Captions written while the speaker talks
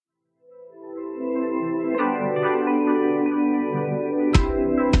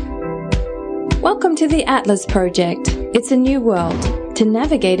Welcome to the Atlas Project. It's a new world. To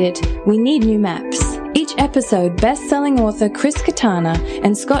navigate it, we need new maps. Each episode, best-selling author Chris Katana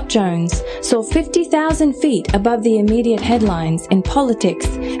and Scott Jones soar 50,000 feet above the immediate headlines in politics,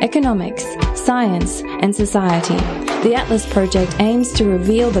 economics, science, and society. The Atlas Project aims to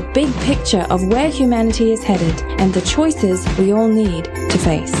reveal the big picture of where humanity is headed and the choices we all need to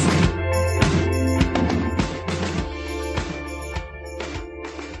face.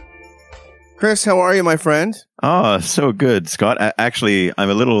 Chris, how are you, my friend? Oh, so good, Scott. Actually, I'm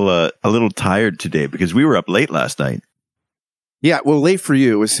a little tired today because we were up late last night. Yeah, well, late for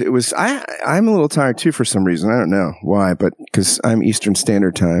you. I'm a little tired too for some reason. I don't know why, but because I'm Eastern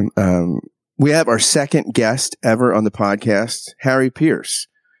Standard Time. We have our second guest ever on the podcast, Harry Pearse,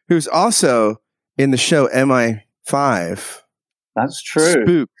 who's also in the show MI5. That's true.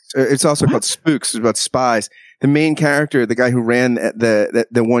 Spooks. It's also called Spooks. It's about spies. The main character, the guy who ran the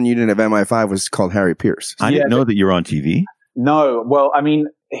one unit of MI5, was called Harry Pearse. I didn't know that you were on TV. No, well, I mean,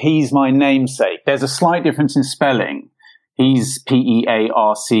 he's my namesake. There's a slight difference in spelling. He's Pearce,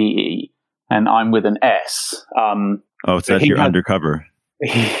 and I'm with an S. So that's your undercover.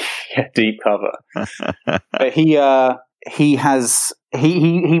 Yeah, deep cover. But he was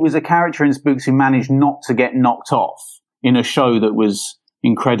a character in Spooks who managed not to get knocked off in a show that was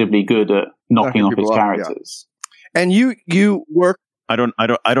incredibly good at knocking off his characters. Yeah. And you work. I don't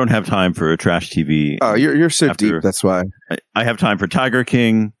have time for a trash TV. Oh, you're so deep. That's why I have time for Tiger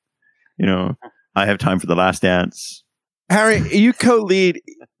King. I have time for The Last Dance. Harry, you co-lead,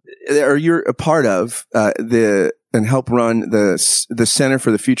 or you're a part of and help run the Center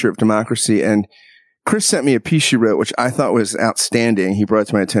for the Future of Democracy. And Chris sent me a piece you wrote, which I thought was outstanding. He brought it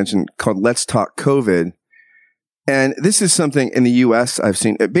to my attention, called "Let's Talk COVID." And this is something in the U.S. I've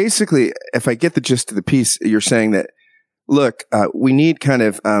seen. Basically, if I get the gist of the piece, you're saying that, look, we need kind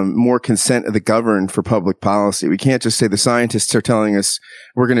of more consent of the governed for public policy. We can't just say the scientists are telling us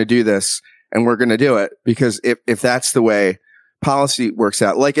we're going to do this and we're going to do it, because if that's the way policy works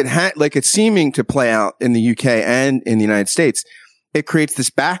out, like it's seeming to play out in the UK and in the United States, it creates this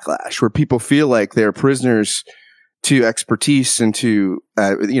backlash where people feel like they're prisoners to expertise and to,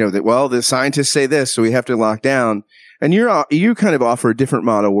 the scientists say this, so we have to lock down. And you kind of offer a different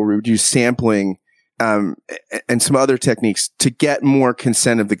model where we would use sampling, and some other techniques to get more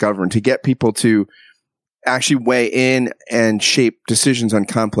consent of the government, to get people to actually weigh in and shape decisions on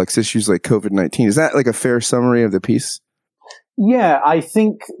complex issues like COVID-19. Is that like a fair summary of the piece? Yeah, I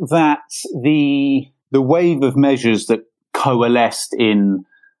think that the wave of measures that coalesced in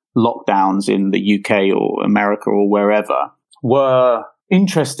lockdowns in the UK or America or wherever were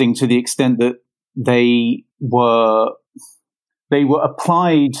interesting to the extent that they were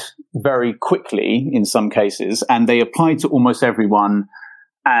applied very quickly in some cases, and they applied to almost everyone,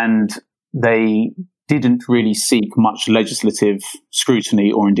 and they didn't really seek much legislative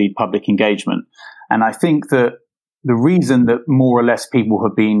scrutiny or indeed public engagement. And I think that the reason that more or less people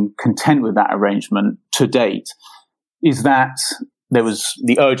have been content with that arrangement to date is that there was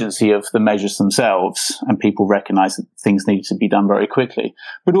the urgency of the measures themselves, and people recognized that things needed to be done very quickly,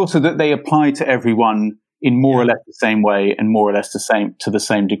 but also that they apply to everyone in more or less the same way and more or less to the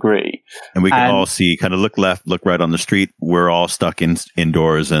same degree. And we can all see, kind of look left, look right on the street. We're all stuck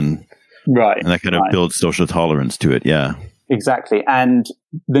indoors, and that kind of builds social tolerance to it. Yeah, exactly. And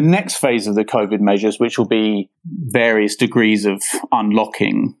the next phase of the COVID measures, which will be various degrees of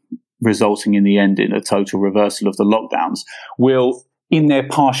unlocking, resulting in the end in a total reversal of the lockdowns, will, in their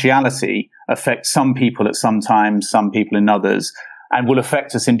partiality, affect some people at some times, some people in others, and will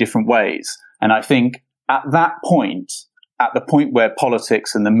affect us in different ways. And I think at that point, at the point where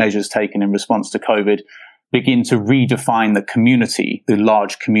politics and the measures taken in response to COVID begin to redefine the community, the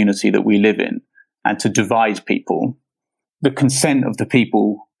large community that we live in, and to divide people, the consent of the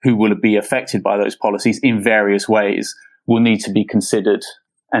people who will be affected by those policies in various ways will need to be considered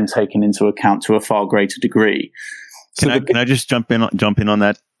and taken into account to a far greater degree. Can I just jump in on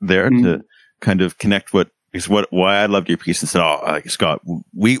that there to kind of connect why I loved your piece and said, Scott,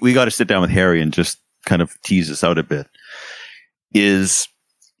 we got to sit down with Harry and just kind of tease this out a bit. Is,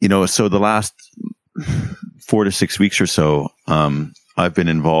 so the last 4 to 6 weeks or so, I've been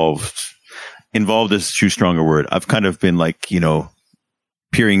involved is too strong a word. I've kind of been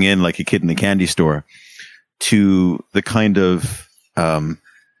peering in like a kid in the candy store to the kind of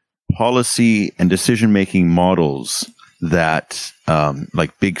policy and decision-making models that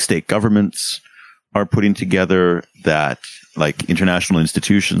like big state governments are putting together, that like international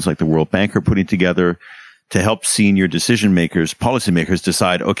institutions like the World Bank are putting together to help senior decision makers, policymakers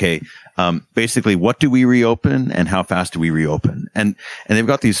decide, okay, basically what do we reopen and how fast do we reopen? And they've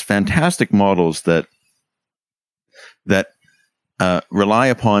got these fantastic models that rely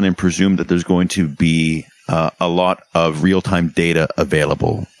upon and presume that there's going to be a lot of real-time data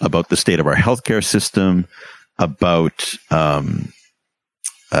available about the state of our healthcare system, about, at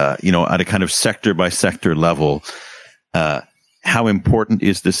a kind of sector by sector level, how important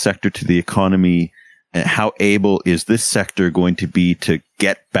is this sector to the economy? And how able is this sector going to be to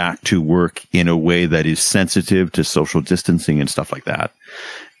get back to work in a way that is sensitive to social distancing and stuff like that?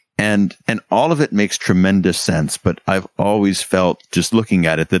 And all of it makes tremendous sense, but I've always felt, just looking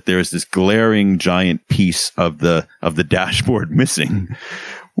at it, that there is this glaring giant piece of the dashboard missing,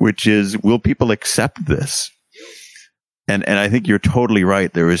 which is, will people accept this? And I think you're totally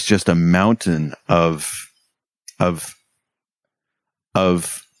right. There is just a mountain of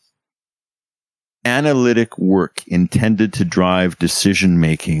analytic work intended to drive decision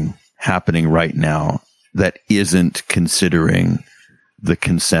making happening right now that isn't considering the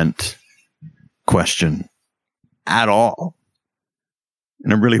consent question at all.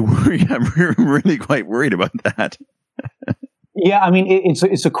 And I'm really worried. I'm really quite worried about that. Yeah, I mean,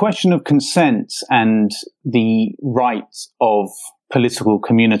 it's a question of consent and the right of political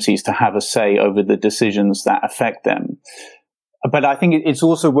communities to have a say over the decisions that affect them. But I think it's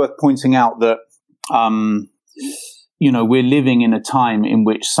also worth pointing out that, we're living in a time in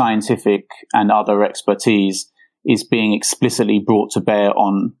which scientific and other expertise is being explicitly brought to bear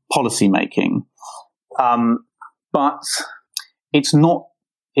on policy making. But it's not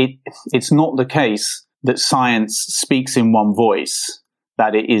the case that science speaks in one voice,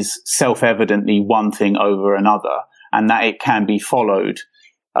 that it is self-evidently one thing over another, and that it can be followed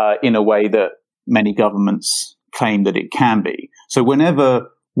in a way that many governments claim that it can be. So whenever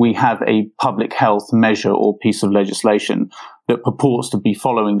we have a public health measure or piece of legislation that purports to be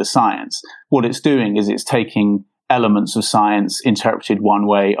following the science, what it's doing is it's taking elements of science interpreted one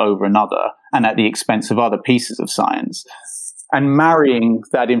way over another and at the expense of other pieces of science, and marrying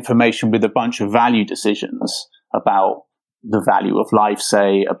that information with a bunch of value decisions about the value of life,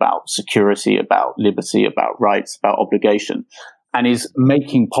 say, about security, about liberty, about rights, about obligation, and is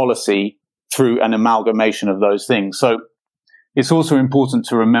making policy through an amalgamation of those things. So it's also important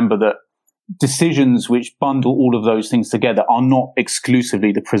to remember that decisions which bundle all of those things together are not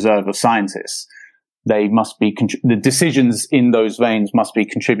exclusively the preserve of scientists. They must be, the decisions in those veins must be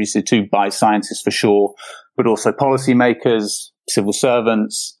contributed to by scientists for sure, but also policymakers, civil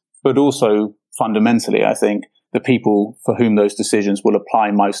servants, but also fundamentally, I think, the people for whom those decisions will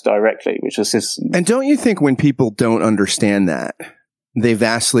apply most directly, which are citizens. And don't you think when people don't understand that, they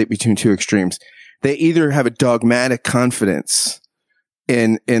vacillate between two extremes? They either have a dogmatic confidence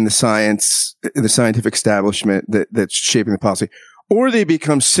in the science, the scientific establishment that's shaping the policy, or they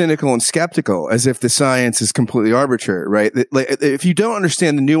become cynical and skeptical as if the science is completely arbitrary, right? Like, if you don't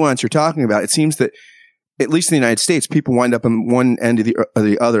understand the nuance you're talking about, it seems that, at least in the United States, people wind up on one end of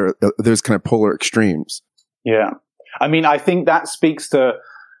the other, those kind of polar extremes. Yeah. I mean, I think that speaks to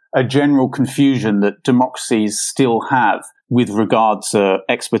a general confusion that democracies still have with regard to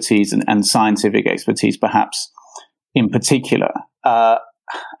expertise and scientific expertise, perhaps in particular.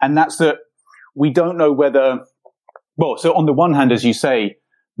 And that's that we don't know whether, well, so on the one hand, as you say,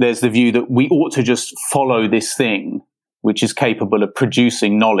 there's the view that we ought to just follow this thing, which is capable of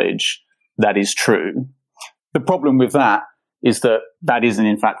producing knowledge that is true. The problem with that is that that isn't,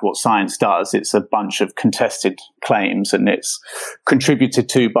 in fact, what science does. It's a bunch of contested claims, and it's contributed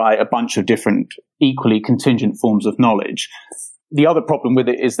to by a bunch of different equally contingent forms of knowledge. The other problem with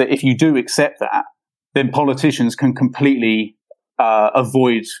it is that if you do accept that, then politicians can completely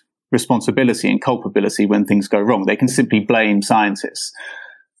avoid responsibility and culpability when things go wrong. They can simply blame scientists.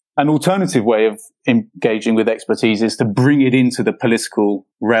 An alternative way of engaging with expertise is to bring it into the political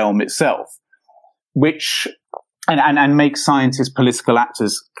realm itself, which and make scientists political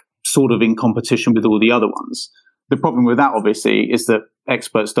actors sort of in competition with all the other ones. The problem with that, obviously, is that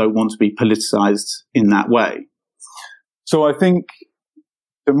experts don't want to be politicized in that way. So I think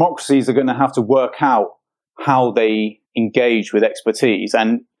democracies are going to have to work out how they engage with expertise,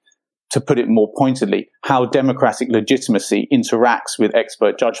 and, to put it more pointedly, how democratic legitimacy interacts with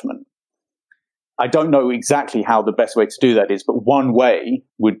expert judgment. I don't know exactly how the best way to do that is, but one way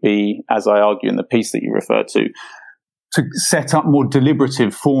would be, as I argue in the piece that you referred to set up more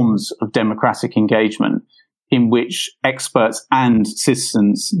deliberative forms of democratic engagement in which experts and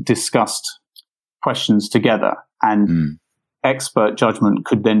citizens discussed questions together, and expert judgment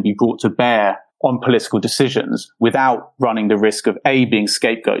could then be brought to bear on political decisions without running the risk of A, being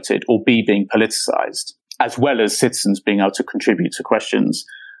scapegoated, or B, being politicized. as well as citizens being able to contribute to questions,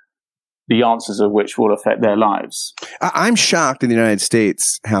 the answers of which will affect their lives. I'm shocked in the United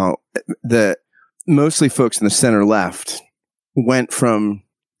States how mostly folks in the center left went from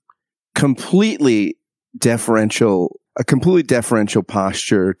a completely deferential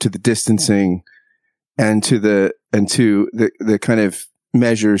posture to the distancing and to the kind of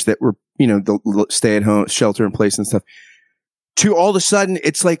measures that were, the stay at home, shelter in place and stuff, to all of a sudden,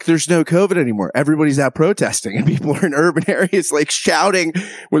 it's like there's no COVID anymore. Everybody's out protesting and people are in urban areas like shouting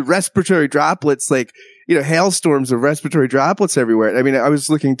with respiratory droplets, like, hailstorms of respiratory droplets everywhere. I mean, I was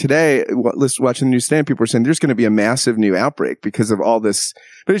looking today, watching the newsstand, people were saying there's going to be a massive new outbreak because of all this.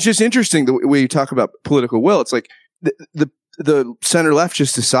 But it's just interesting the way you talk about political will. It's like the center left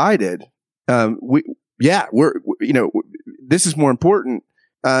just decided, this is more important.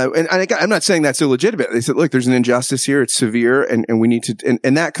 I'm not saying that's illegitimate. They said, look, there's an injustice here. It's severe. And we need to,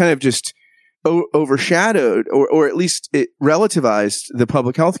 and that kind of just overshadowed or at least it relativized the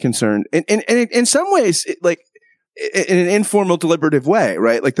public health concern. And in some ways, in an informal, deliberative way,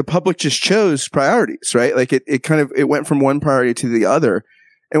 right? Like the public just chose priorities, right? Like it went from one priority to the other.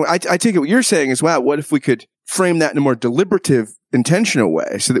 And I take it what you're saying is, wow, what if we could frame that in a more deliberative, intentional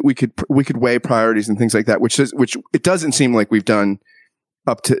way so that we could weigh priorities and things like that, which it doesn't seem like we've done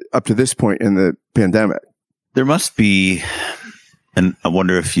up to this point in the pandemic. There must be, and I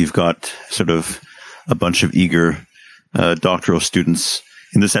wonder if you've got sort of a bunch of eager doctoral students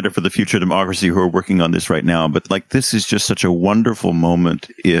in the Center for the Future of Democracy who are working on this right now. But this is just such a wonderful moment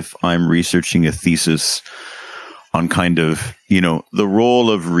if I'm researching a thesis on kind of, the role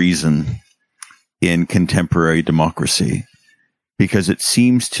of reason in contemporary democracy. Because it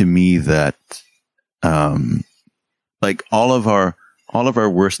seems to me that, all of our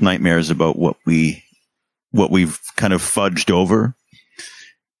worst nightmares about what we've kind of fudged over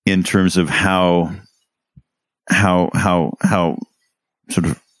in terms of how sort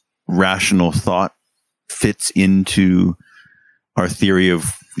of rational thought fits into our theory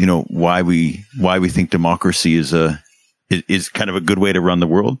of, why we think democracy is kind of a good way to run the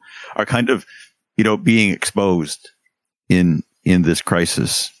world, are kind of, being exposed in this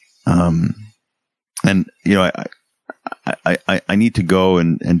crisis. I need to go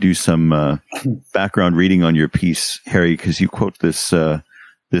and do some background reading on your piece, Harry, because you quote this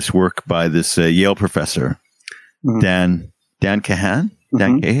work by this Yale professor, Dan Kahan,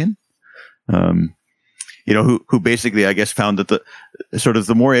 who basically, I guess, found that the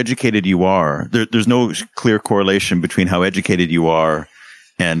more educated you are, there's no clear correlation between how educated you are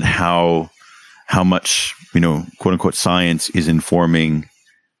and how much, quote unquote, science is informing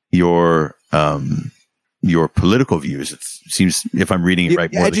your political views. It seems, if I'm reading it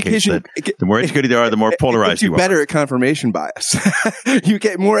right, more the case that the more educated you are, the more polarized you are. Better at confirmation bias. You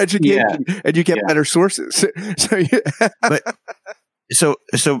get more education and you get better sources. But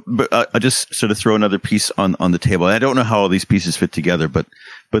I'll just sort of throw another piece on the table. I don't know how all these pieces fit together, but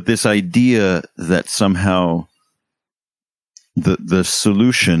this idea that somehow the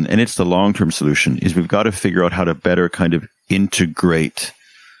solution, and it's the long-term solution, is we've got to figure out how to better kind of integrate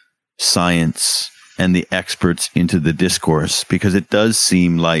science and the experts into the discourse, because it does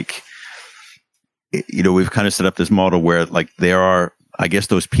seem like, we've kind of set up this model where there are, I guess,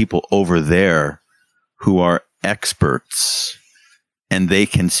 those people over there who are experts and they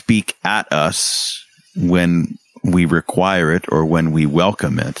can speak at us when we require it or when we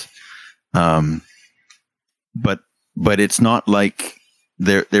welcome it. But it's not like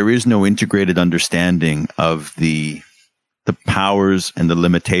there is no integrated understanding of the powers and the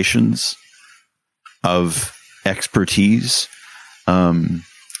limitations of expertise,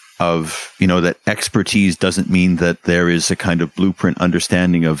 that expertise doesn't mean that there is a kind of blueprint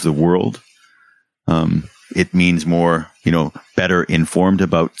understanding of the world. It means more, better informed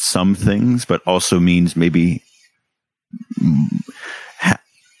about some things, but also means maybe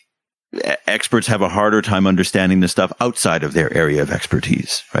experts have a harder time understanding the stuff outside of their area of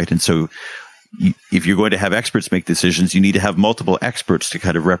expertise, right? And so if you're going to have experts make decisions, you need to have multiple experts to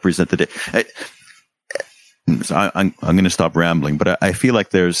kind of represent the So I'm going to stop rambling, but I feel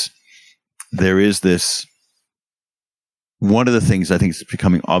like there is this. One of the things I think is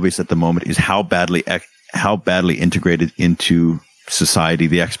becoming obvious at the moment is how badly integrated into society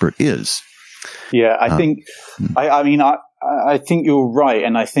the expert is. Yeah, I think. I think you're right,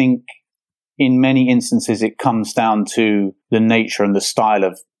 and I think in many instances it comes down to the nature and the style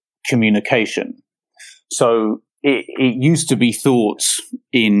of communication. So it used to be thought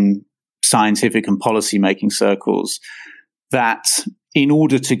in scientific and policy-making circles that in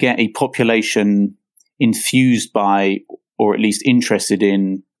order to get a population enthused by, or at least interested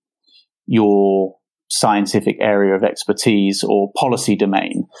in, your scientific area of expertise or policy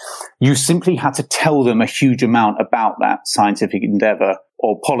domain. You simply had to tell them a huge amount about that scientific endeavor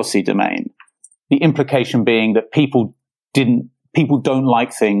or policy domain. The implication being that people don't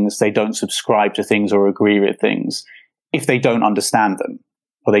like things, they don't subscribe to things or agree with things if they don't understand them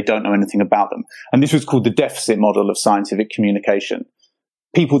or they don't know anything about them. And this was called the deficit model of scientific communication.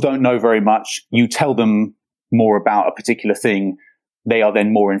 People don't know very much. You tell them more about a particular thing, they are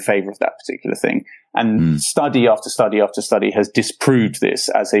then more in favor of that particular thing. And study after study after study has disproved this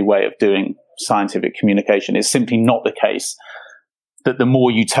as a way of doing scientific communication. It's simply not the case that the more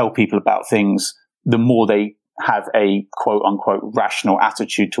you tell people about things, the more they have a quote unquote rational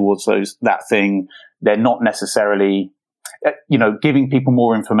attitude towards that thing. They're not necessarily, giving people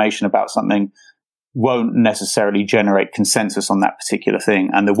more information about something won't necessarily generate consensus on that particular thing.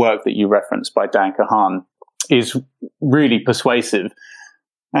 And the work that you referenced by Dan Kahan is really persuasive.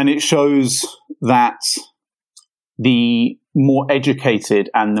 And it shows that the more educated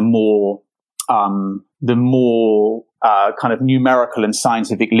and the more kind of numerical and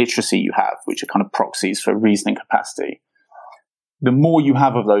scientific literacy you have, which are kind of proxies for reasoning capacity, the more you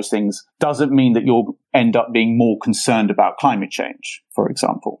have of those things doesn't mean that you'll end up being more concerned about climate change, for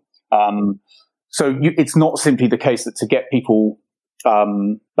example. It's not simply the case that to get people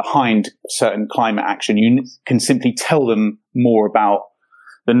behind certain climate action, you can simply tell them more about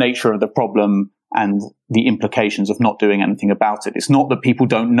the nature of the problem and the implications of not doing anything about it. It's not that people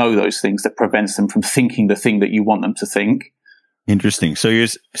don't know those things that prevents them from thinking the thing that you want them to think. Interesting. So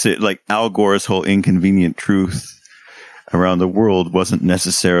like Al Gore's whole inconvenient truth around the world wasn't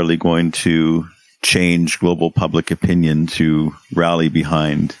necessarily going to change global public opinion to rally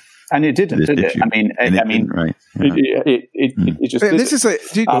behind. And it didn't, did it? Right. It just. Man, this is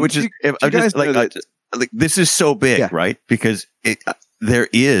this is so big, right? Because there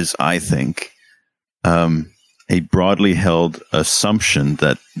is, I think, a broadly held assumption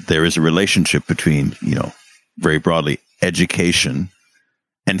that there is a relationship between, very broadly, education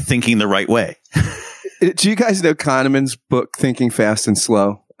and thinking the right way. Do you guys know Kahneman's book, Thinking Fast and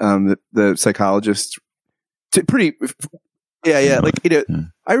Slow? The psychologist.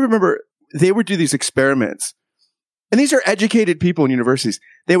 I remember they would do these experiments, and these are educated people in universities.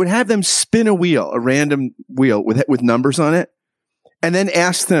 They would have them spin a random wheel with numbers on it, and then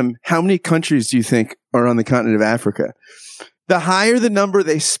ask them, how many countries do you think are on the continent of Africa? The higher the number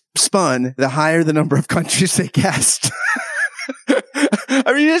they spun, the higher the number of countries they guessed.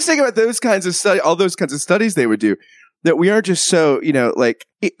 I mean, you just think about those kinds of all those kinds of studies they would do, that we are just so,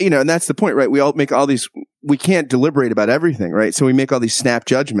 and that's the point, right? We all make all these, we can't deliberate about everything, right? So we make all these snap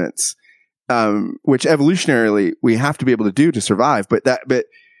judgments, which evolutionarily we have to be able to do to survive. But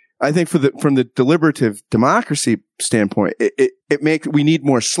I think from the deliberative democracy standpoint, we need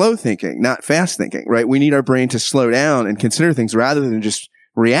more slow thinking, not fast thinking, right? We need our brain to slow down and consider things rather than just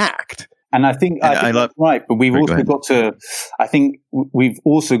react. And I think that's right. But we've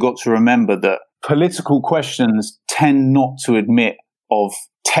also got to remember that political questions tend not to admit of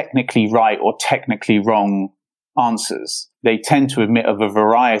technically right or technically wrong answers. They tend to admit of a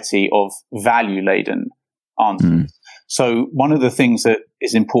variety of value-laden answers. So one of the things that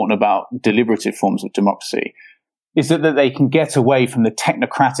is important about deliberative forms of democracy is that they can get away from the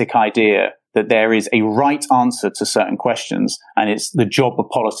technocratic idea that there is a right answer to certain questions, and it's the job of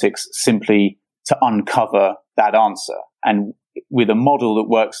politics simply to uncover that answer. And with a model that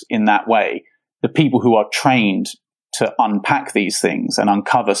works in that way, the people who are trained to unpack these things and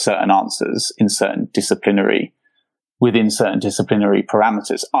uncover certain answers within certain disciplinary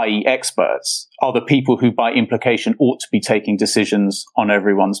parameters, i.e. experts, are the people who by implication ought to be taking decisions on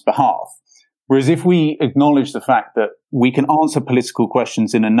everyone's behalf. Whereas if we acknowledge the fact that we can answer political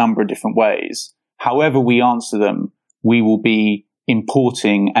questions in a number of different ways, however we answer them, we will be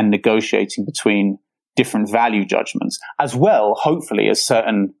importing and negotiating between different value judgments, as well, hopefully, as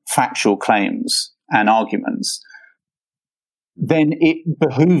certain factual claims and arguments, then it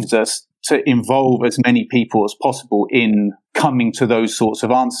behooves us to involve as many people as possible in coming to those sorts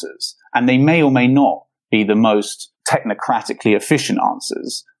of answers. And they may or may not be the most technocratically efficient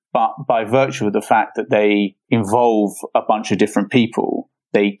answers, but by virtue of the fact that they involve a bunch of different people,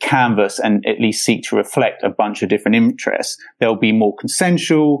 they canvass and at least seek to reflect a bunch of different interests, they'll be more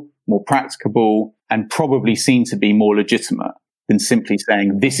consensual, more practicable, and probably seen to be more legitimate than simply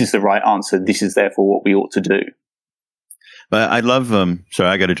saying, this is the right answer, this is therefore what we ought to do. But I love, sorry,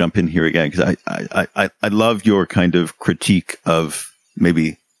 I got to jump in here again, because I love your kind of critique of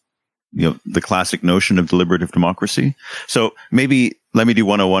maybe, the classic notion of deliberative democracy. So maybe let me do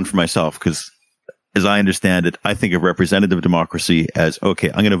 101 for myself, because as I understand it, I think of representative democracy as, okay,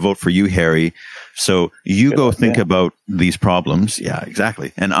 I'm going to vote for you, Harry. So you go think about these problems. Yeah,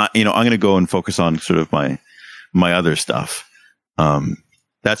 exactly. And I'm going to go and focus on sort of my other stuff.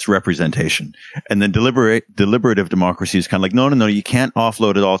 That's representation. And then deliberative democracy is kind of like, no, you can't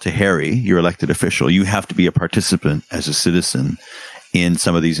offload it all to Harry, your elected official. You have to be a participant as a citizen in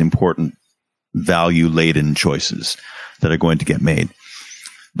some of these important value-laden choices that are going to get made.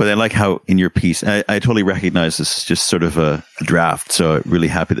 But I like how in your piece, I totally recognize this is just sort of a draft. So I'm really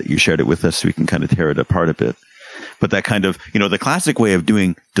happy that you shared it with us so we can kind of tear it apart a bit. But that kind of, the classic way of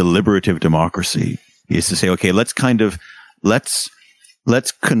doing deliberative democracy is to say, okay, let's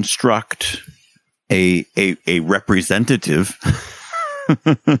construct a representative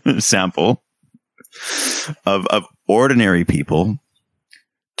sample of ordinary people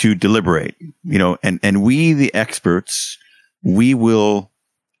to deliberate, and we, the experts, we will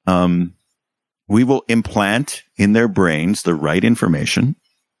implant in their brains the right information,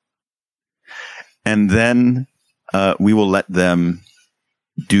 and then we will let them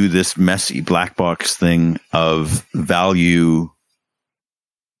do this messy black box thing of value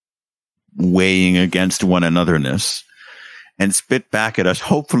weighing against one anotherness and spit back at us,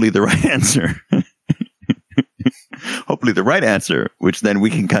 hopefully the right answer. Hopefully the right answer, which then we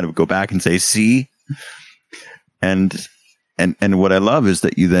can kind of go back and say, see? And what I love is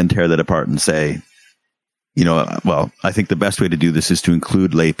that you then tear that apart and say, I think the best way to do this is to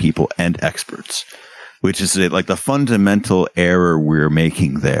include lay people and experts, which is like the fundamental error we're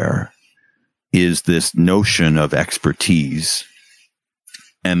making there is this notion of expertise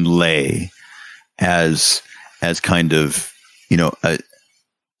and lay as kind of,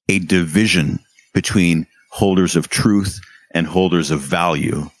 a division between holders of truth and holders of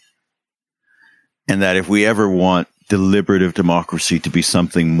value. And that if we ever want deliberative democracy to be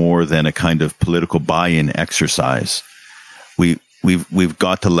something more than a kind of political buy-in exercise, we've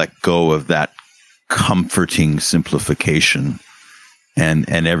got to let go of that comforting simplification and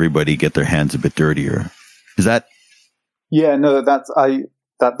everybody get their hands a bit dirtier. Is that? Yeah, no,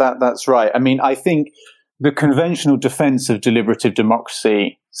 that's right. I mean, I think the conventional defense of deliberative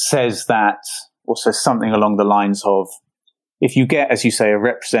democracy says something along the lines of, if you get, as you say, a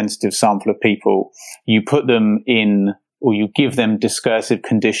representative sample of people, you put them in, or you give them discursive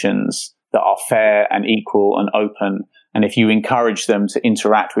conditions that are fair and equal and open. And if you encourage them to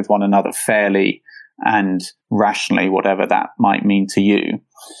interact with one another fairly and rationally, whatever that might mean to you,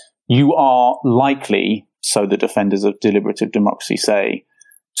 you are likely, so the defenders of deliberative democracy say,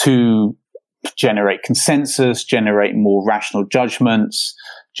 to generate consensus, generate more rational judgments,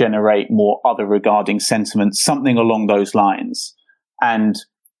 generate more other regarding sentiments, something along those lines. And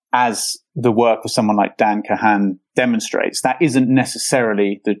as the work of someone like Dan Kahan demonstrates, that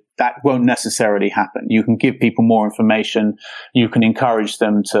won't necessarily happen. You can give people more information, you can encourage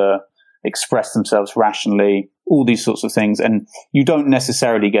them to express themselves rationally, all these sorts of things, and you don't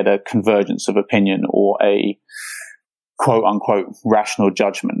necessarily get a convergence of opinion or a quote unquote rational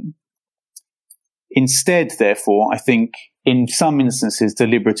judgment. Instead, therefore, I think in some instances,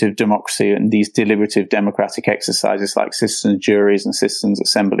 deliberative democracy and these deliberative democratic exercises like citizens' juries and citizens'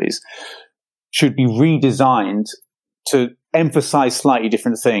 assemblies should be redesigned to emphasize slightly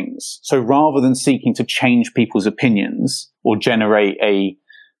different things. So rather than seeking to change people's opinions or generate a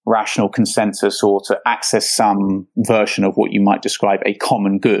rational consensus or to access some version of what you might describe a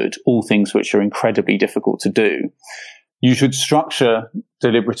common good, all things which are incredibly difficult to do, you should structure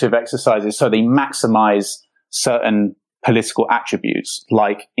deliberative exercises so they maximize certain political attributes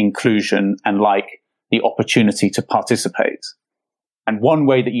like inclusion and like the opportunity to participate. And one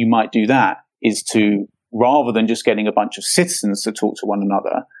way that you might do that is to, rather than just getting a bunch of citizens to talk to one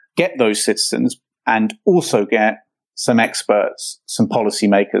another, get those citizens and also get some experts, some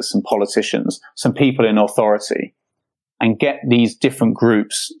policymakers, some politicians, some people in authority, and get these different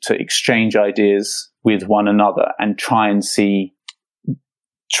groups to exchange ideas with one another and try and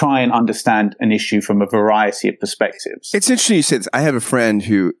understand an issue from a variety of perspectives. It's interesting you said this. I have a friend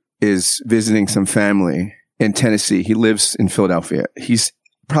who is visiting some family in Tennessee. He lives in Philadelphia. He's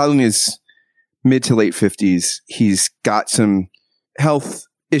probably in his mid to late 50s. He's got some health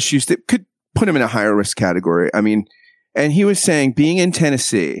issues that could put him in a higher risk category. I mean, and he was saying being in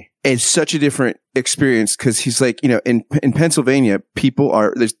Tennessee is such a different experience because he's like, in Pennsylvania, people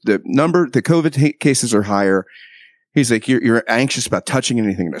are, the COVID cases are higher. He's like, you're anxious about touching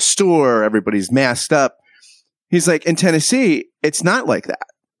anything in a store. Everybody's masked up. He's like, in Tennessee, it's not like that.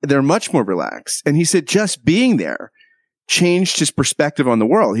 They're much more relaxed. And he said just being there changed his perspective on the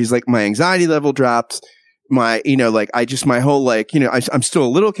world. He's like, my anxiety level dropped. my, my whole, I'm still a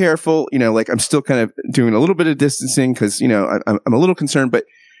little careful, I'm still kind of doing a little bit of distancing because, I'm a little concerned, but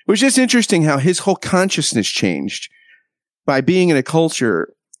it was just interesting how his whole consciousness changed by being in a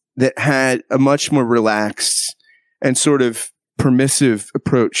culture that had a much more relaxed and sort of permissive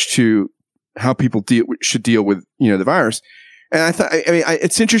approach to how people should deal with, the virus. And I thought,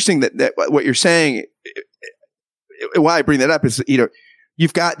 it's interesting that what you're saying, why I bring that up is,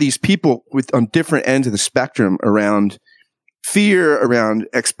 you've got these people on different ends of the spectrum around fear, around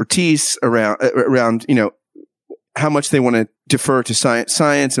expertise, around, how much they want to defer to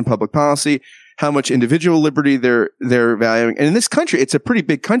science and public policy, how much individual liberty they're valuing. And in this country, it's a pretty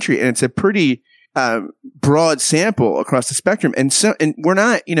big country and it's a pretty, broad sample across the spectrum. And we're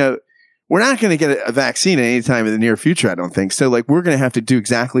not going to get a vaccine at any time in the near future, I don't think. So we're going to have to do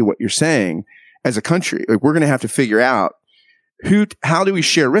exactly what you're saying as a country. We're going to have to figure out how do we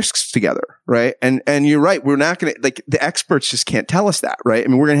share risks together, right? And you're right. We're not going to, the experts just can't tell us that, right? I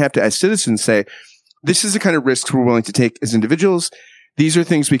mean, we're going to have to, as citizens, say, this is the kind of risks we're willing to take as individuals. These are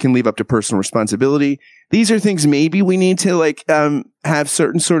things we can leave up to personal responsibility. These are things maybe we need to have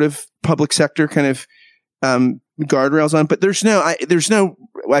certain sort of public sector kind of guardrails on. But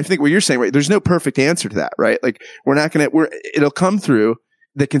I think what you're saying, right? There's no perfect answer to that, right? It'll come through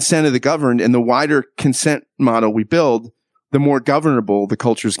the consent of the governed, and the wider consent model we build, the more governable the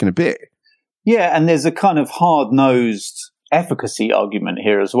culture is going to be. Yeah, and there's a kind of hard-nosed efficacy argument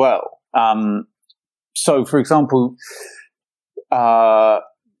here as well. So, for example,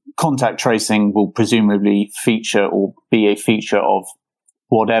 contact tracing will presumably feature or be a feature of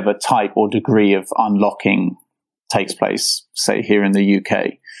whatever type or degree of unlocking takes place, say, here in the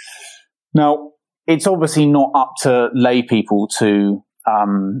UK. Now, it's obviously not up to lay people to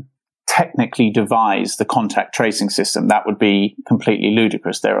technically devise the contact tracing system. That would be completely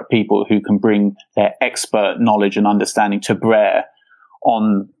ludicrous. There are people who can bring their expert knowledge and understanding to bear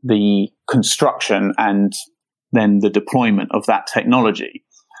on the construction and then the deployment of that technology.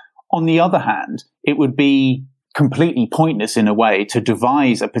 On the other hand, it would be completely pointless in a way to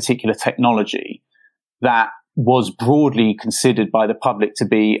devise a particular technology that was broadly considered by the public to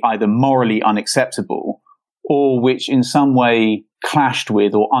be either morally unacceptable or which in some way clashed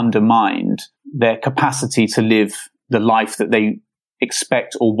with or undermined their capacity to live the life that they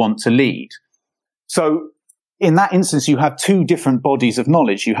expect or want to lead. So in that instance, you have two different bodies of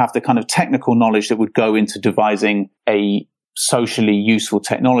knowledge. You have the kind of technical knowledge that would go into devising a socially useful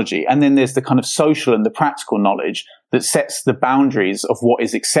technology. And then there's the kind of social and the practical knowledge that sets the boundaries of what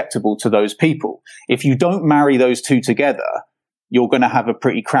is acceptable to those people. If you don't marry those two together, you're going to have a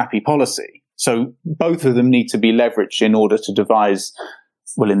pretty crappy policy. So both of them need to be leveraged in order to devise,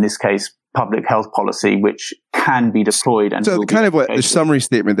 well, in this case, public health policy, which can be deployed. And so kind of what the summary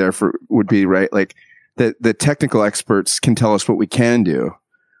statement there would be, right? Like the technical experts can tell us what we can do,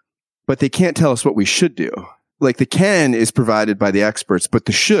 but they can't tell us what we should do. Like the can is provided by the experts, but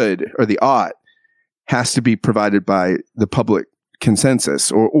the should or the ought has to be provided by the public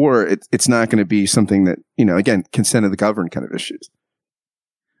consensus, or it's not going to be something that, again, consent of the governed kind of issues.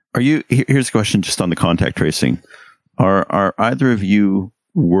 Here's a question just on the contact tracing. Are either of you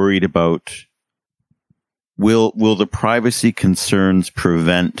worried about will the privacy concerns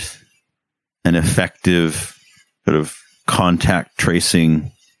prevent an effective sort of contact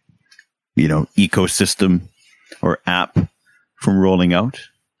tracing, ecosystem or app from rolling out?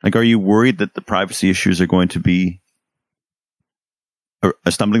 Like, are you worried that the privacy issues are going to be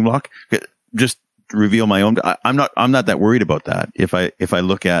a stumbling block? Just reveal my own. I'm not that worried about that. If I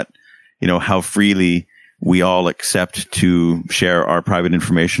look at, how freely we all accept to share our private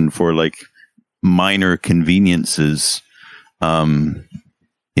information for like minor conveniences, in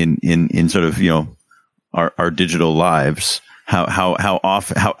sort of, our digital lives,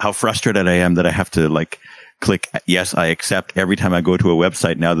 how frustrated I am that I have to like click yes, I accept every time I go to a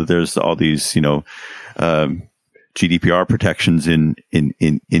website now that there's all these, GDPR protections in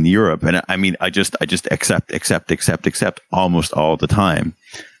Europe. And I mean, I just accept almost all the time.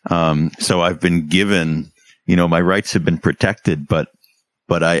 So I've been given, my rights have been protected, but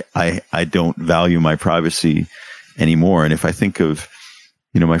I don't value my privacy anymore. And if I think of,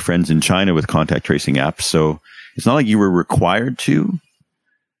 my friends in China with contact tracing apps, so it's not like you were required to,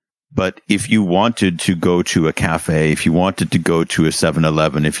 but if you wanted to go to a cafe, if you wanted to go to a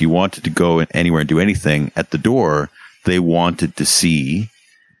 7-Eleven, if you wanted to go anywhere and do anything at the door, they wanted to see,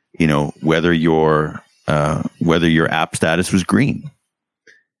 whether your app status was green.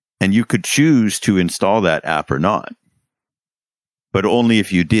 And you could choose to install that app or not. But only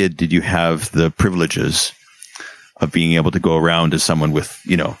if you did you have the privileges of being able to go around to someone with,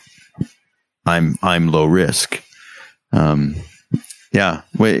 I'm low risk. I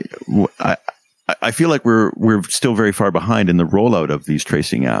feel like we're still very far behind in the rollout of these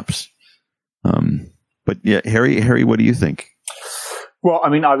tracing apps. But yeah, Harry, what do you think? Well, I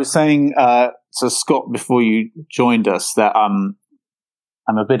mean, I was saying to Scott before you joined us that I'm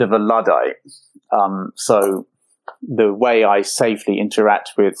a bit of a Luddite. So the way I safely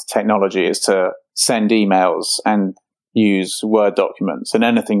interact with technology is to send emails and use Word documents, and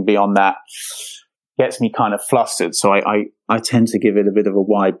anything beyond that gets me kind of flustered. So I tend to give it a bit of a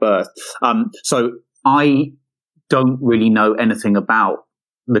wide berth. So I don't really know anything about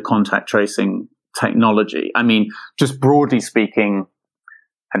the contact tracing technology. I mean, just broadly speaking,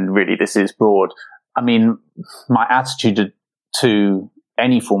 and really this is broad, I mean, my attitude to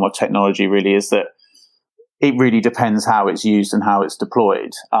any form of technology really is that it really depends how it's used and how it's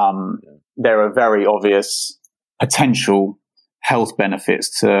deployed. There are very obvious potential health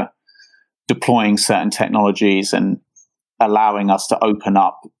benefits to deploying certain technologies and allowing us to open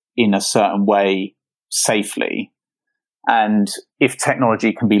up in a certain way safely. And if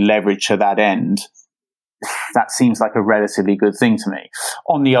technology can be leveraged to that end, that seems like a relatively good thing to me.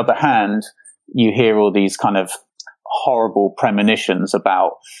 On the other hand, you hear all these kind of horrible premonitions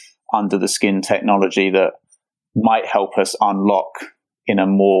about under the skin technology that might help us unlock in a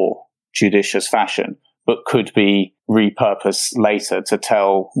more judicious fashion, but could be repurposed later to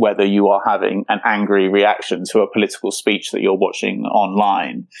tell whether you are having an angry reaction to a political speech that you're watching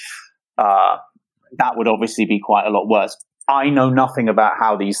online. That would obviously be quite a lot worse. I know nothing about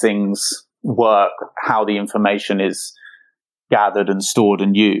how these things work, how the information is gathered and stored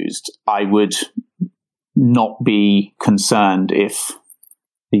and used. I would not be concerned if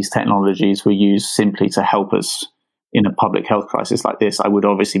these technologies were used simply to help us in a public health crisis like this. I would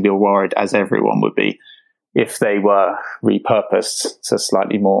obviously be worried, as everyone would be, if they were repurposed to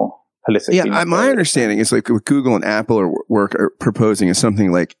slightly more politically. Yeah, my understanding is like what Google and Apple are proposing is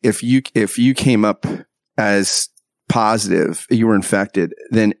something like if you came up as positive, you were infected,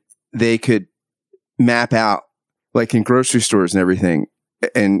 then they could map out, like in grocery stores and everything,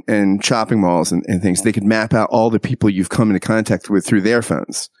 and shopping malls and things, they could map out all the people you've come into contact with through their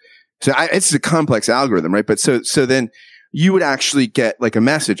phones. So it's a complex algorithm, right? But so then you would actually get like a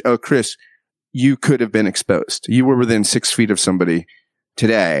message, oh, Chris, you could have been exposed. You were within 6 feet of somebody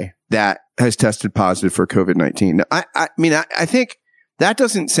today that has tested positive for COVID-19. Now, I mean, I think that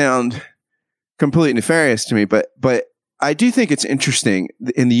doesn't sound completely nefarious to me, but I do think it's interesting.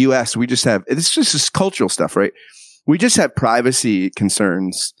 In the US, we just have, it's just this cultural stuff, right? We just have privacy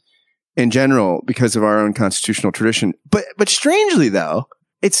concerns in general because of our own constitutional tradition. But strangely though,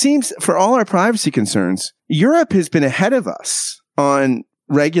 it seems for all our privacy concerns, Europe has been ahead of us on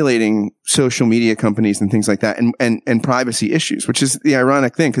regulating social media companies and things like that and privacy issues, which is the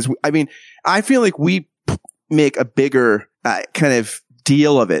ironic thing. Cause I mean, I feel like we make a bigger kind of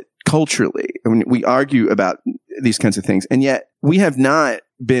deal of it culturally. I mean, we argue about these kinds of things, and yet we have not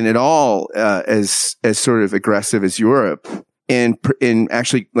been at all as sort of aggressive as Europe in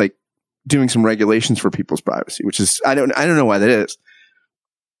actually like doing some regulations for people's privacy, which is I don't know why that is.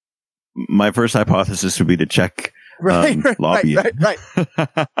 My first hypothesis would be to check lobby. Right.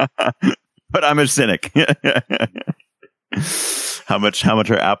 But I'm a cynic. How much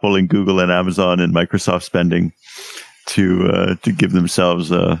are Apple and Google and Amazon and Microsoft spending to give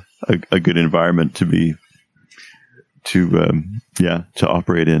themselves a good environment to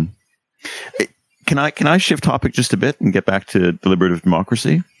operate in? Can I shift topic just a bit and get back to deliberative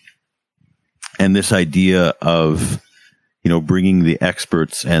democracy and this idea of, bringing the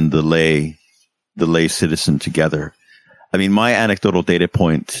experts and the lay citizen together? I mean, my anecdotal data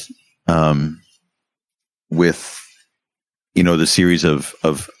point, with, the series of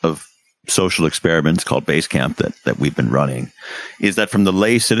social experiments called Basecamp that we've been running, is that from the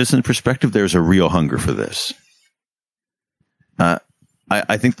lay citizen perspective, there's a real hunger for this.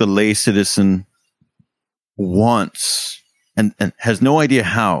 I think the lay citizen wants and has no idea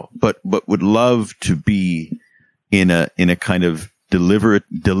how, but would love to be in a kind of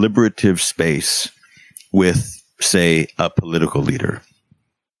deliberative space with, say, a political leader,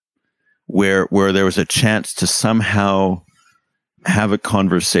 where there was a chance to somehow have a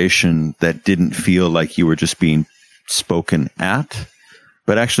conversation that didn't feel like you were just being spoken at,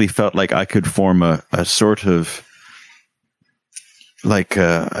 but actually felt like I could form a sort of like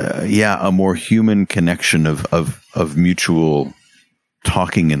a more human connection of mutual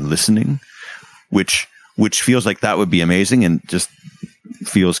talking and listening, which feels like that would be amazing and just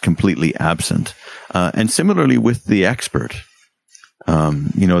feels completely absent. And similarly with the expert,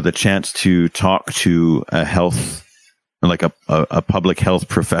 the chance to talk to a health, like a public health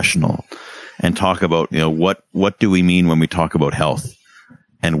professional, and talk about, what do we mean when we talk about health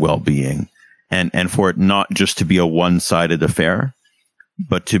and well-being, and for it not just to be a one-sided affair,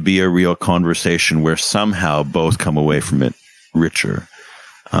 but to be a real conversation where somehow both come away from it richer.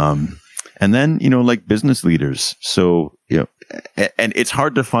 And then, like business leaders. So, and it's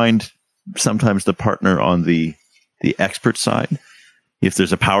hard to find sometimes the partner on the expert side. If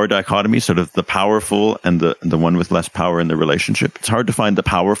there's a power dichotomy, sort of the powerful and the one with less power in the relationship, it's hard to find the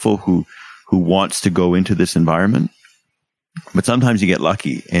powerful who wants to go into this environment. But sometimes you get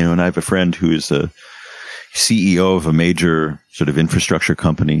lucky, and I have a friend who is a CEO of a major sort of infrastructure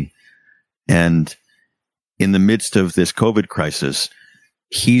company. And in the midst of this COVID crisis,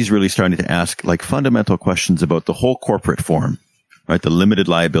 he's really starting to ask like fundamental questions about the whole corporate form, right? The limited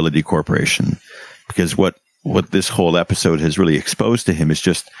liability corporation. Because what this whole episode has really exposed to him is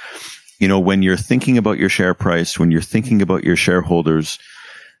just, when you're thinking about your share price, when you're thinking about your shareholders,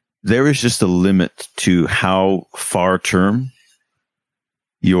 there is just a limit to how far term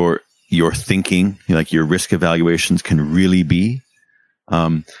your thinking, like your risk evaluations can really be.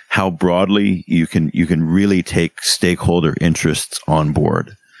 How broadly you can really take stakeholder interests on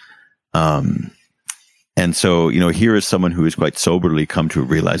board. And so, here is someone who has quite soberly come to a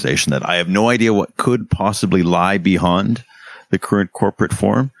realization that I have no idea what could possibly lie beyond the current corporate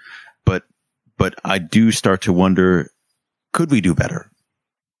form, but I do start to wonder, could we do better?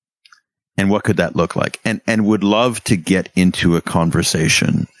 And what could that look like? And would love to get into a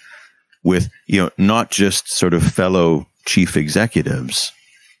conversation with, not just sort of fellow chief executives,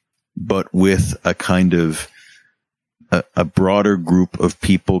 but with a kind of a broader group of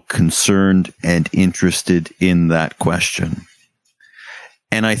people concerned and interested in that question.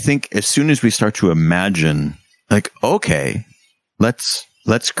 And I think as soon as we start to imagine, like, okay, let's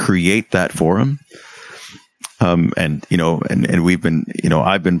create that forum. And we've been,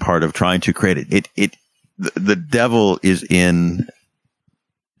 I've been part of trying to create it. The devil is in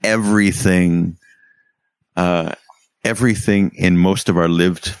everything in most of our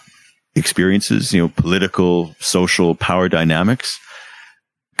lived experiences, political, social, power dynamics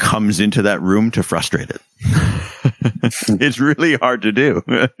comes into that room to frustrate it. It's really hard to do.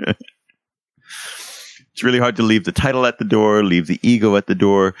 It's really hard to leave the title at the door, leave the ego at the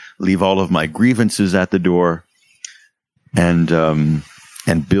door, leave all of my grievances at the door, and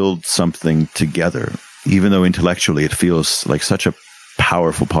build something together, even though intellectually it feels like such a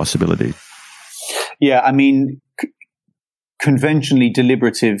powerful possibility. Yeah, I mean, conventionally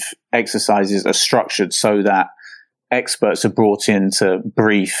deliberative exercises are structured so that experts are brought in to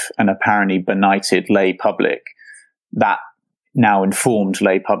brief an apparently benighted lay public. That now informed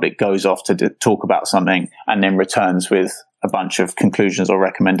lay public goes off to talk about something and then returns with a bunch of conclusions or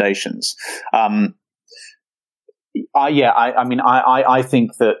recommendations. I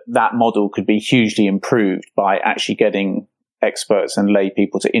think that model could be hugely improved by actually getting experts and lay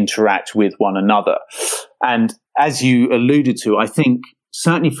people to interact with one another. And as you alluded to, I think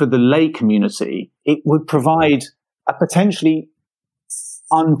certainly for the lay community, it would provide a potentially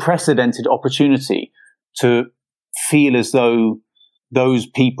unprecedented opportunity to feel as though those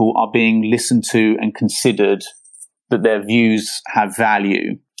people are being listened to and considered, that their views have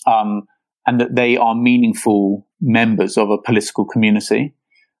value, and that they are meaningful members of a political community.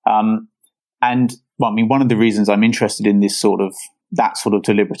 One of the reasons I'm interested in that sort of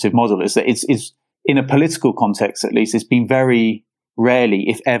deliberative model is that it's in a political context, at least, it's been very rarely,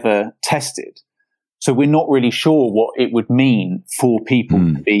 if ever, tested. So we're not really sure what it would mean for people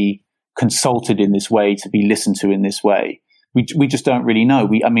to be consulted in this way, to be listened to in this way. We just don't really know.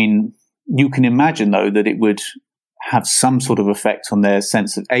 You can imagine, though, that it would have some sort of effect on their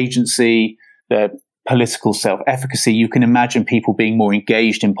sense of agency, their political self-efficacy. You can imagine people being more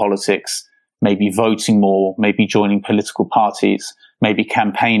engaged in politics, maybe voting more, maybe joining political parties, maybe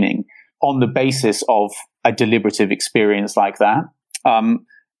campaigning on the basis of a deliberative experience like that.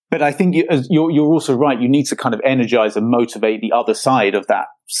 But I think you're also right. You need to kind of energize and motivate the other side of that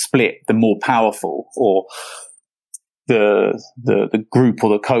split, the more powerful, or the group or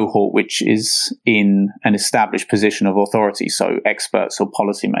the cohort which is in an established position of authority, so experts or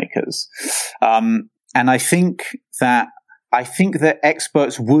policymakers. And I think that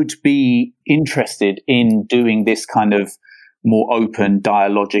experts would be interested in doing this kind of more open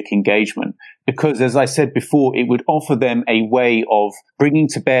dialogic engagement, because, as I said before, it would offer them a way of bringing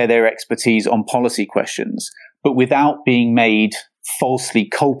to bear their expertise on policy questions, but without being made falsely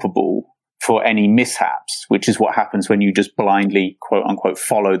culpable for any mishaps, which is what happens when you just blindly, quote unquote,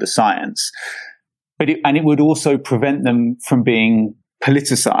 follow the science. And it would also prevent them from being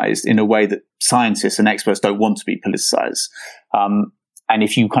politicized in a way that scientists and experts don't want to be politicized. And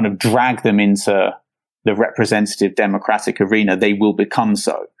if you kind of drag them into the representative democratic arena, they will become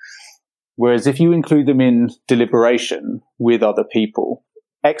so. Whereas if you include them in deliberation with other people,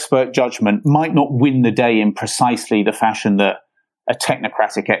 expert judgment might not win the day in precisely the fashion that a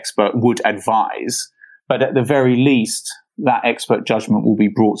technocratic expert would advise, but at the very least, that expert judgment will be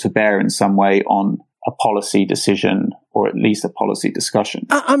brought to bear in some way on a policy decision or at least a policy discussion.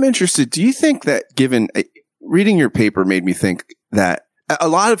 I'm interested. Do you think that reading your paper made me think that a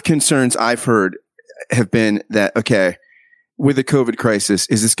lot of concerns I've heard have been that, okay, with the COVID crisis,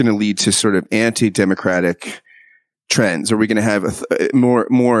 is this going to lead to sort of anti-democratic trends? Are we going to have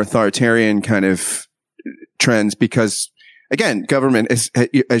more authoritarian kind of trends? Because again, government is,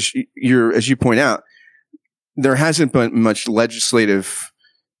 as you point out, there hasn't been much legislative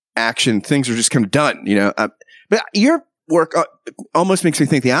action. Things are just kind of done, but your work almost makes me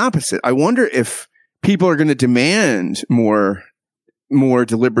think the opposite. I wonder if people are going to demand more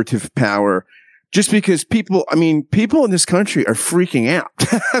deliberative power just because people in this country are freaking out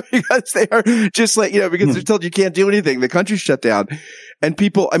because they are just like, because they're told you can't do anything. The country's shut down. And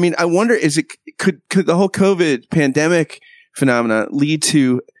people, I wonder, could the whole COVID pandemic phenomena lead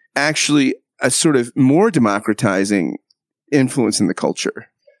to actually a sort of more democratizing influence in the culture?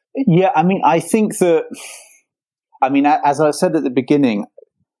 Yeah. I think that, as I said at the beginning,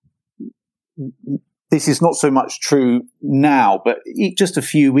 this is not so much true now, but just a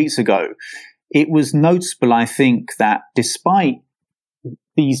few weeks ago, it was noticeable, I think, that despite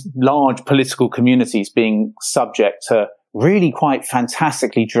these large political communities being subject to really quite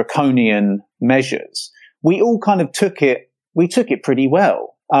fantastically draconian measures, we all kind of took it pretty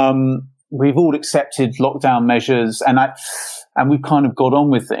well. We've all accepted lockdown measures and we've kind of got on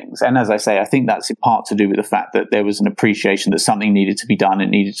with things. And as I say, I think that's in part to do with the fact that there was an appreciation that something needed to be done. It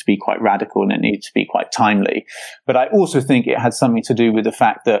needed to be quite radical and it needed to be quite timely. But I also think it had something to do with the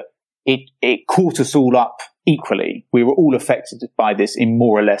fact that it caught us all up equally. We were all affected by this in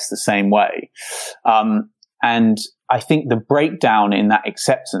more or less the same way. And I think the breakdown in that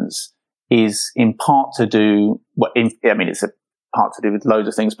acceptance is in part to do, it's a part to do with loads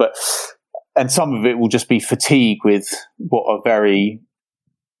of things, and some of it will just be fatigue with what are very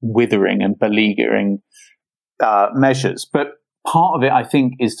withering and beleaguering measures. But part of it, I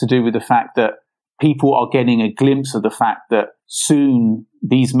think, is to do with the fact that people are getting a glimpse of the fact that soon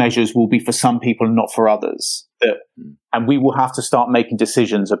these measures will be for some people and not for others. And we will have to start making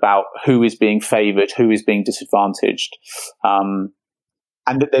decisions about who is being favored, who is being disadvantaged. And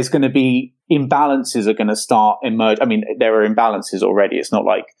that there's going to be imbalances are going to start emerge. There are imbalances already. It's not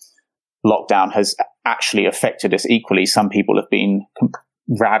like lockdown has actually affected us equally. Some people have been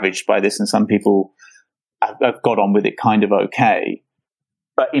ravaged by this and some people have got on with it kind of okay.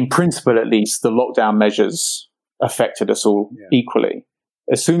 But in principle, at least, the lockdown measures affected us all equally.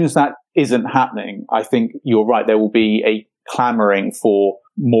 As soon as that isn't happening, I think you're right. There will be a clamoring for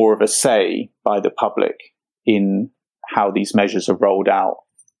more of a say by the public in how these measures are rolled out.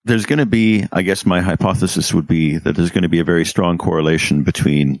 There's going to be, I guess my hypothesis would be that there's going to be a very strong correlation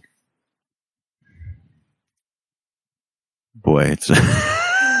between, it's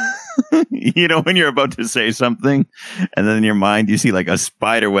when you're about to say something and then in your mind you see like a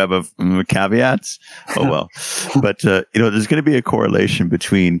spider web of caveats. Oh well. But there's going to be a correlation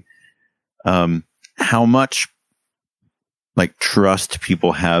between how much like trust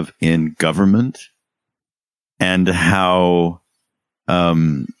people have in government and how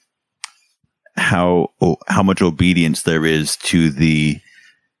much obedience there is to the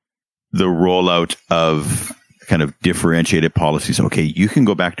rollout of kind of differentiated policies. Okay, you can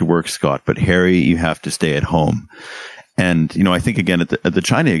go back to work, Scott, but Harry, you have to stay at home. And I think again at the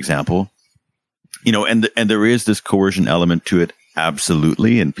China example, and there is this coercion element to it,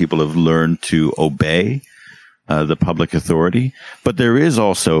 absolutely, and people have learned to obey the public authority. But there is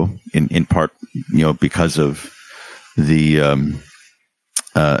also, in part, because of the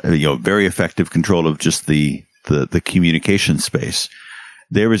very effective control of just the communication space,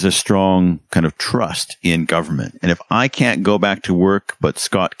 there is a strong kind of trust in government. And if I can't go back to work, but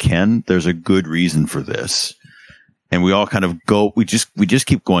Scott can, there's a good reason for this. And we all kind of we just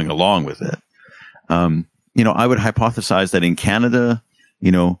keep going along with it. I would hypothesize that in Canada,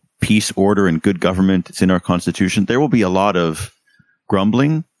 peace, order, and good government, it's in our constitution. There will be a lot of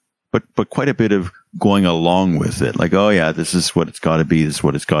grumbling, but quite a bit of going along with it. Like, oh yeah, this is what it's got to be. This is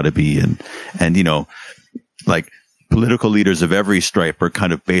what it's got to be. And like, political leaders of every stripe are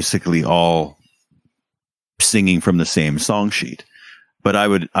kind of basically all singing from the same song sheet. But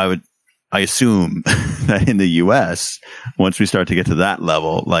I assume that in the US, once we start to get to that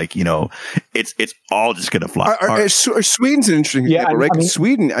level, like, it's all just going to fly. Sweden's an interesting example, right? Because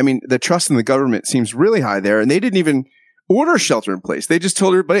Sweden, the trust in the government seems really high there, and they didn't even order shelter in place. They just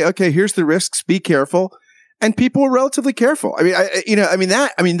told everybody, okay, here's the risks, be careful. And people were relatively careful.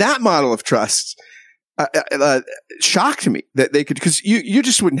 That model of trust shocked me that they could, because you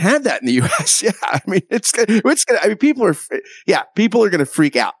just wouldn't have that in the US. Yeah. People are going to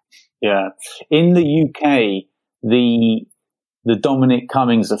freak out. Yeah. In the UK, the Dominic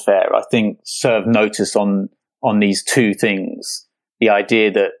Cummings affair, I think, served notice on these two things. The idea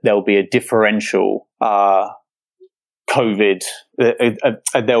that there'll be a differential, COVID,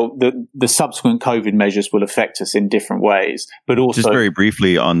 the subsequent COVID measures will affect us in different ways, but also just very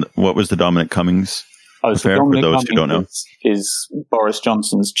briefly on what was the Dominic Cummings affair, for those who don't know. Is Boris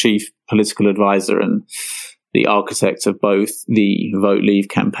Johnson's chief political advisor and the architect of both the Vote Leave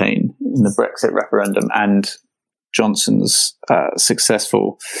campaign in the Brexit referendum and Johnson's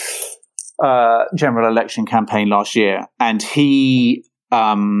successful general election campaign last year. And he's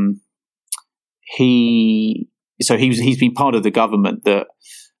been part of the government that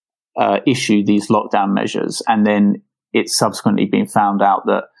issued these lockdown measures, and then it's subsequently been found out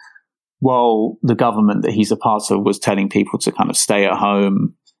that while the government that he's a part of was telling people to kind of stay at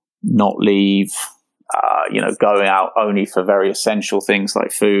home, not leave, going out only for very essential things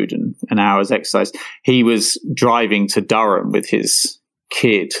like food and an hour's exercise, he was driving to Durham with his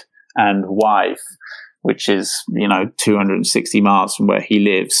kid and wife, which is 260 miles from where he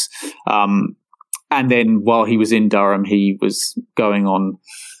lives. And then while he was in Durham, he was going on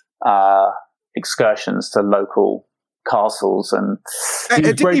excursions to local castles, and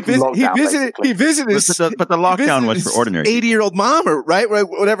he visited. But the lockdown was for ordinary 80-year-old mom, or right,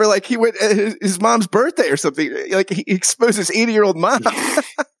 whatever. Like he went his mom's birthday or something. Like he exposed his 80-year-old mom.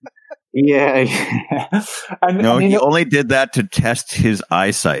 Yeah. He only did that to test his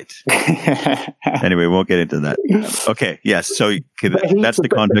eyesight. Anyway, we'll get into that. Okay, yes. So that's the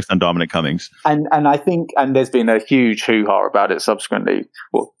context on Dominic Cummings. And I think, and there's been a huge hoo-ha about it subsequently,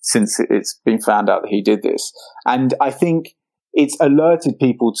 since it's been found out that he did this. And I think it's alerted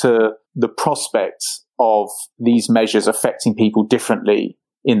people to the prospects of these measures affecting people differently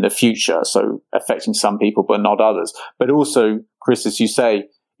in the future. So affecting some people, but not others. But also, Chris, as you say,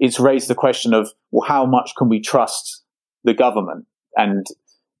 it's raised the question of, well, how much can we trust the government? And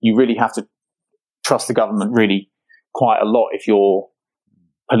you really have to trust the government really quite a lot if your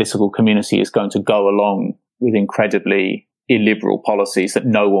political community is going to go along with incredibly illiberal policies that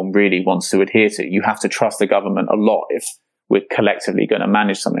no one really wants to adhere to. You have to trust the government a lot if we're collectively going to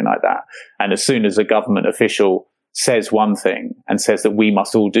manage something like that. And as soon as a government official says one thing and says that we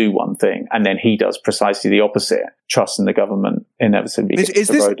must all do one thing, and then he does precisely the opposite, trust in the government inevitably gets Is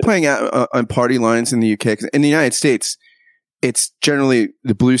this playing out on party lines in the UK? 'Cause in the United States, it's generally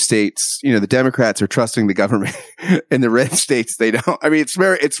the blue states, the Democrats are trusting the government. In the red states, they don't.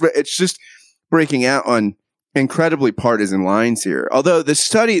 It's just breaking out on incredibly partisan lines here. Although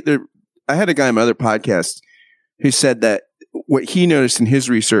I had a guy on my other podcast who said that what he noticed in his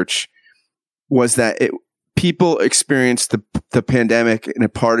research was that people experience the pandemic in a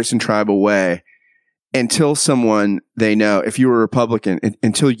partisan tribal way until someone they know, if you were a Republican,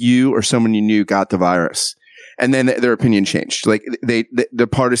 until you or someone you knew got the virus. And then their opinion changed. Like the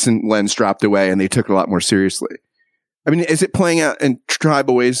partisan lens dropped away and they took it a lot more seriously. Is it playing out in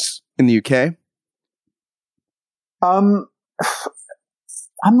tribal ways in the UK? I'm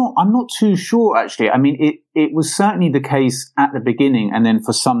not too sure, actually. It was certainly the case at the beginning, and then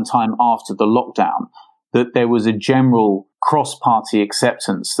for some time after the lockdown, that there was a general cross-party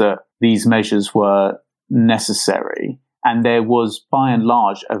acceptance that these measures were necessary. And there was, by and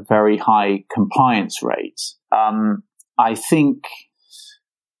large, a very high compliance rate. I think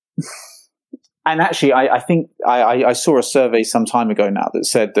I saw a survey some time ago now that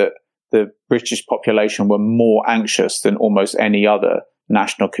said that the British population were more anxious than almost any other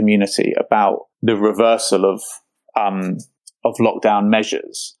national community about the reversal of lockdown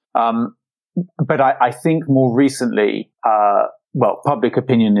measures. But I think more recently, public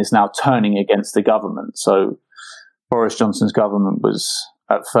opinion is now turning against the government. So Boris Johnson's government was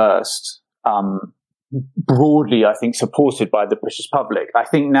at first broadly, I think, supported by the British public. I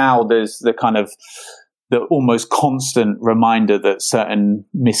think now there's the almost constant reminder that certain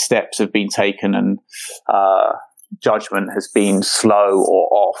missteps have been taken and judgment has been slow or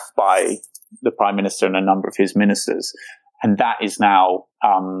off by the Prime Minister and a number of his ministers. And that is now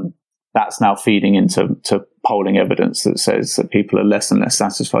that's now feeding into polling evidence that says that people are less and less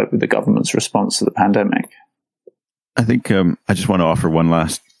satisfied with the government's response to the pandemic. I think I just want to offer one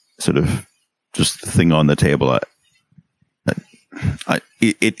last sort of just the thing on the table.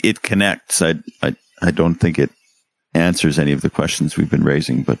 It connects. I don't think it answers any of the questions we've been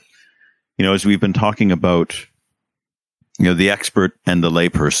raising, but as we've been talking about, the expert and the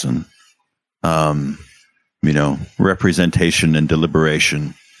layperson, representation and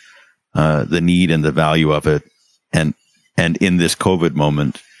deliberation, the need and the value of it, and in this COVID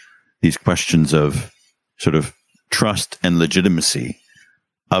moment, these questions of sort of trust and legitimacy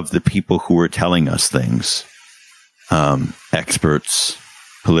of the people who are telling us things, experts,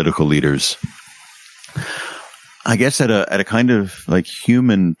 political leaders. I guess at a kind of like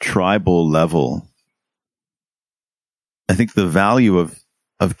human tribal level, I think the value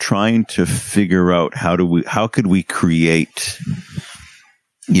of trying to figure out how could we create,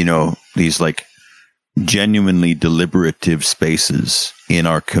 these like genuinely deliberative spaces in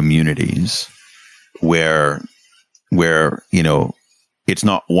our communities where it's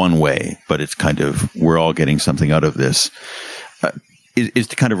not one way, but it's kind of, we're all getting something out of this, is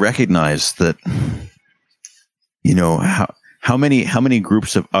to kind of recognize that, how many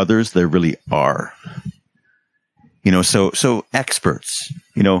groups of others there really are. So experts,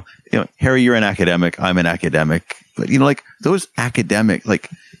 Harry, you're an academic, I'm an academic, but like those academic, like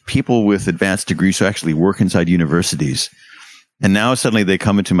people with advanced degrees who actually work inside universities. And now suddenly they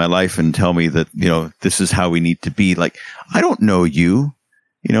come into my life and tell me that, this is how we need to be. Like, I don't know you,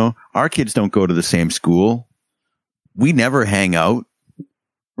 our kids don't go to the same school. We never hang out,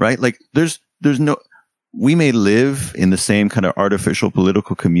 right? Like there's no, we may live in the same kind of artificial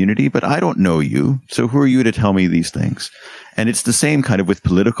political community, but I don't know you. So who are you to tell me these things? And it's the same kind of with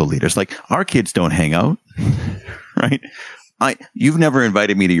political leaders. Like our kids don't hang out, right? You've never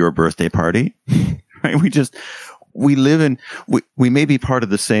invited me to your birthday party, right? We may be part of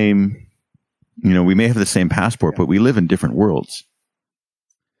the same, we may have the same passport, but we live in different worlds.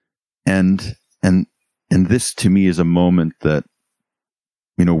 And this to me is a moment that,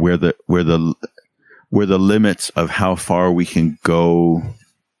 where the limits of how far we can go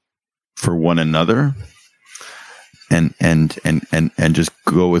for one another and just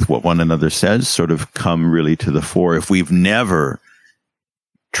go with what one another says sort of come really to the fore if we've never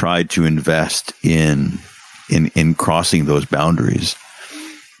tried to invest in crossing those boundaries.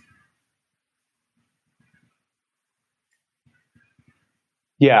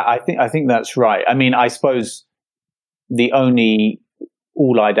 Yeah, I think that's right. I mean, I suppose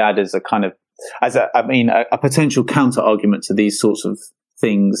all I'd add is a potential counter argument to these sorts of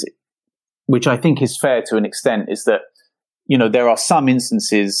things, which I think is fair to an extent, is that, there are some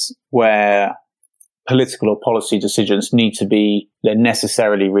instances where political or policy decisions they're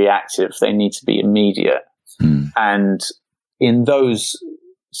necessarily reactive. They need to be immediate. And in those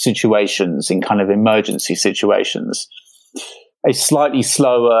situations, in kind of emergency situations, a slightly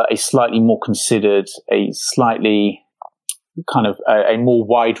slower, a slightly more considered, a slightly kind of a more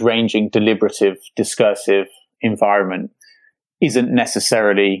wide-ranging, deliberative, discursive environment isn't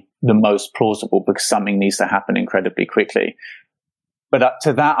necessarily the most plausible because something needs to happen incredibly quickly. But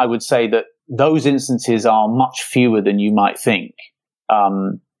to that, I would say that those instances are much fewer than you might think.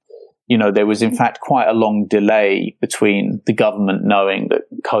 There was in fact quite a long delay between the government knowing that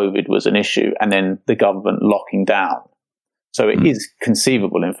COVID was an issue and then the government locking down. So it is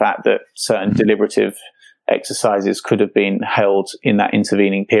conceivable, in fact, that certain deliberative exercises could have been held in that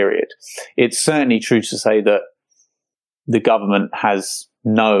intervening period. It's certainly true to say that the government has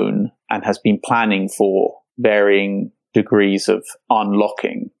known and has been planning for varying degrees of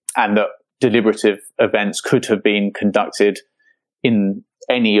unlocking, and that deliberative events could have been conducted in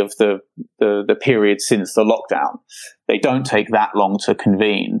any of the period since the lockdown. They don't take that long to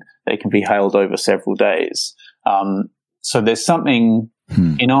convene. They can be held over several days. So there's something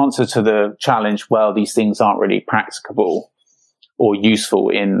in answer to the challenge, well, these things aren't really practicable or useful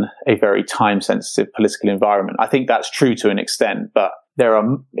in a very time-sensitive political environment. I think that's true to an extent, but there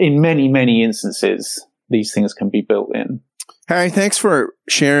are, in many, many instances, these things can be built in. Harry, thanks for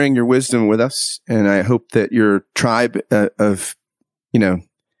sharing your wisdom with us. And I hope that your tribe of,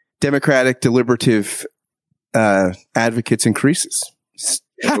 democratic, deliberative advocates increases.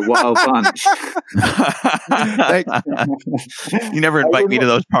 A wild bunch. You never invite me to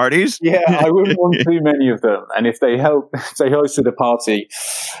those parties? Yeah, I wouldn't want too many of them. And if they hosted a party,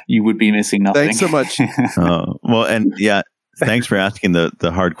 you would be missing nothing. Thanks so much. Well, and yeah, thanks for asking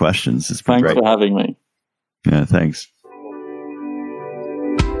the hard questions. It's been Thanks great. for having me. Yeah, thanks.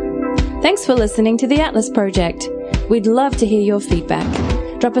 Thanks for listening to the Atlas Project. We'd love to hear your feedback.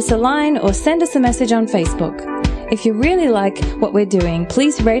 Drop us a line or send us a message on Facebook. If you really like what we're doing,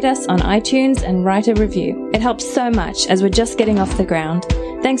 please rate us on iTunes and write a review. It helps so much as we're just getting off the ground.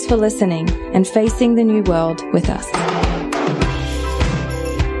 Thanks for listening and facing the new world with us.